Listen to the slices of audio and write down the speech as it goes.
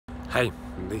Hi,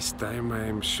 this time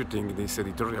I'm shooting this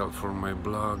editorial for my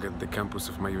blog at the campus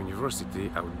of my university,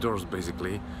 outdoors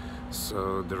basically,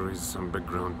 so there is some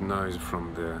background noise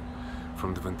from the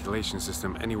ventilation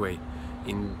system. Anyway,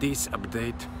 in this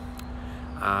update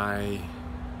I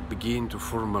begin to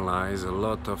formalize a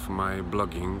lot of my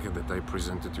blogging that I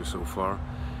presented you so far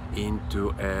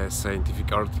into a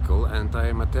scientific article, and I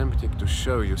am attempting to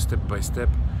show you step by step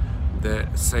the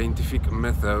scientific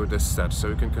method as such. So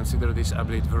you can consider this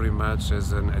update very much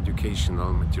as an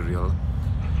educational material.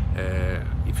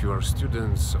 If you are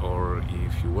students, or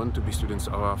if you want to be students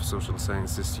of social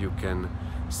sciences, you can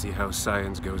see how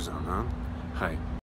science goes on. Hi.